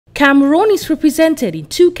Cameroon is represented in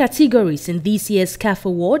 2 categories in this year's CAF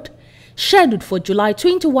Award, scheduled for July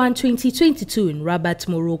 21, 2022 in Rabat,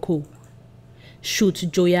 Morocco.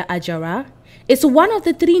 NCHOUT NJOYA AJARA is one of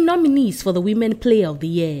the 3 nominees for the Women Player of the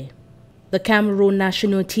Year. The Cameroon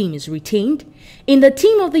national team is retained in the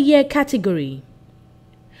Team of the Year category.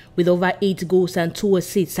 With over 8 goals and 2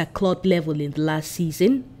 assists at club level in the last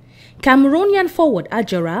season, Cameroonian forward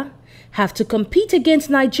AJARA have to compete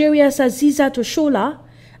against Nigeria's Asisat Oshoala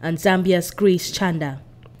and Zambia's CHANDA.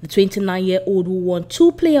 The 29-year-old who won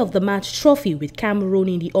 2 Player of the Match trophy with Cameroon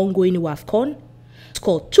in the ongoing AFCON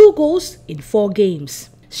scored 2 goals in 4 games.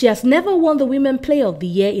 She has never won the Women Player of the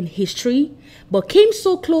Year in history, but came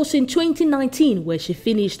so close in 2019 where she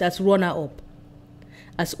finished as runner-up.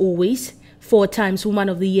 As always, 4 times Woman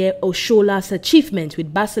of the Year Oshoala's achievement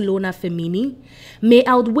with Barcelona Femini may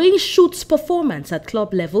outweigh NCHOUT's performance at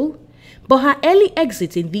club level, but her early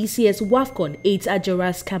exit in this year's AFCON aids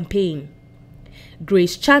AJARA's campaign.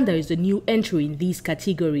 CHANDA is the new entry in this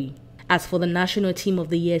category. As for the National Team of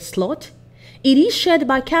the Year slot, it is shared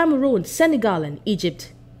by Cameroon, Senegal and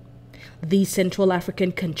Egypt. This Central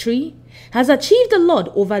African country has achieved a lot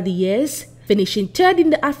over the years, finishing 3rd in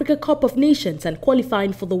the Africa Cup of Nations and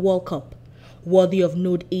qualifying for the World Cup. Worthy of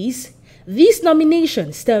note is, this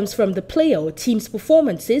nomination stems from the player or team's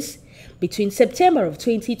performances between September of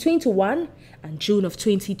 2021 and June of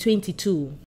 2022.